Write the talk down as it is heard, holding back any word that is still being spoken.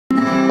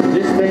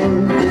This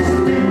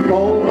thing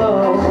called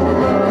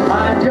love,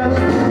 I just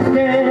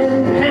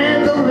can't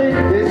handle it.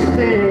 This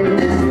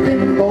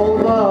thing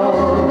called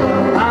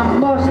love, I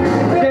must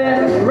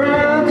get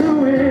around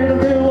to it a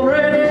little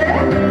ready.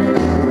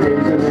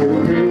 There's a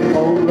little thing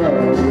called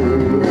love.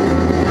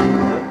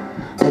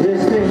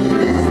 This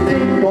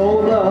thing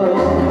called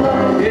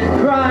love, it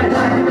cries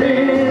like a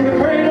baby in the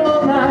cradle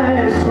all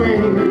night. It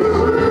swings,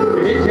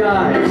 it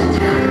jives,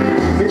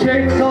 it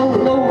shakes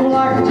all over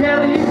like a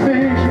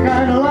jellyfish.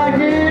 Kinda like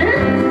it,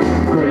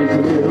 crazy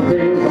little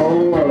thing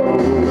called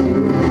love.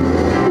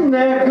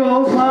 There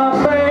goes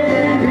my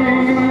baby.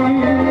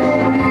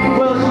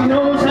 Well, she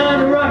knows how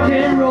to rock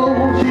and roll.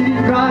 She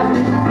drives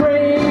me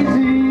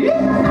crazy,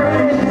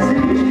 crazy.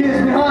 She gives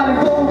me hot and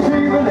cold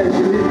fever, then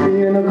she leaves me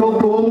in a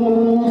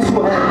cold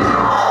sweat.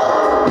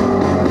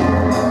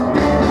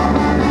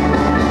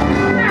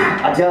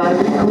 I gotta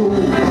be cool,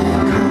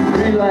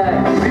 relax,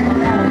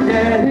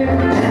 get hip,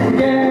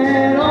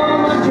 get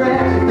on my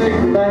tracks, take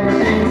the back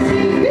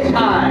seat,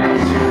 high,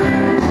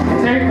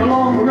 take a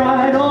long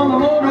ride on my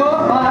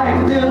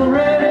motorbike, still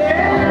ready,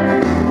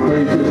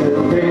 crazy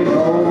little thing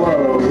called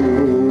love.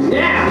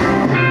 Yeah!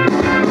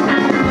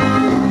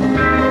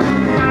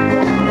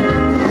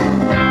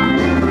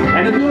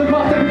 And the doing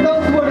what they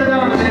don't put it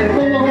down there,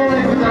 come on,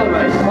 let's go down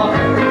right.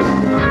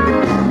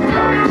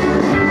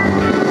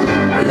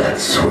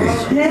 That's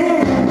sweet.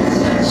 Yeah!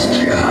 Let's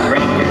jive.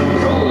 Rock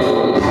and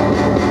roll.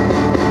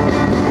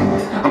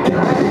 I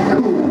gotta be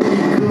cool,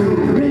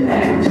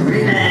 relax,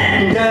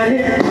 got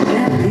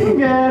it,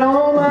 get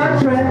on my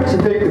tracks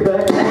and take it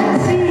back.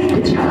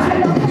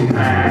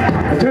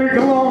 I take a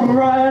long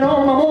ride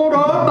on my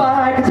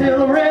motorbike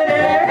until I'm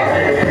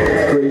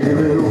ready. Crazy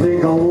little thing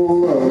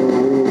called love.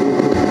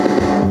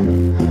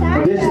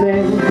 This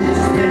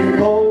thing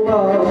called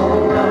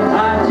love,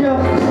 I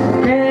just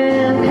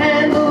can't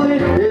handle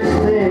it. This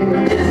thing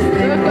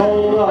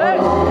called love,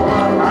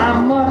 I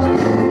must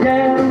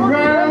get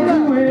around to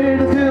it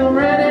until I'm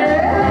ready.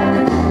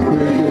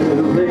 Crazy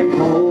little thing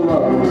called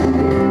love.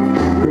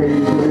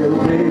 Crazy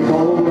little thing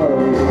called love.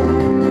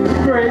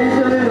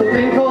 Crazy little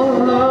thing called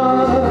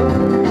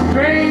love.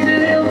 Crazy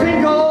little thing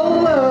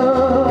called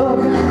love.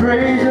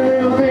 Crazy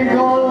little thing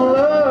called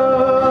love.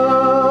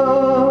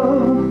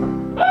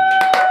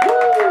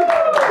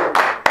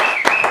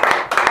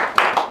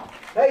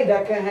 Hey,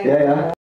 that can hang. Yeah, yeah.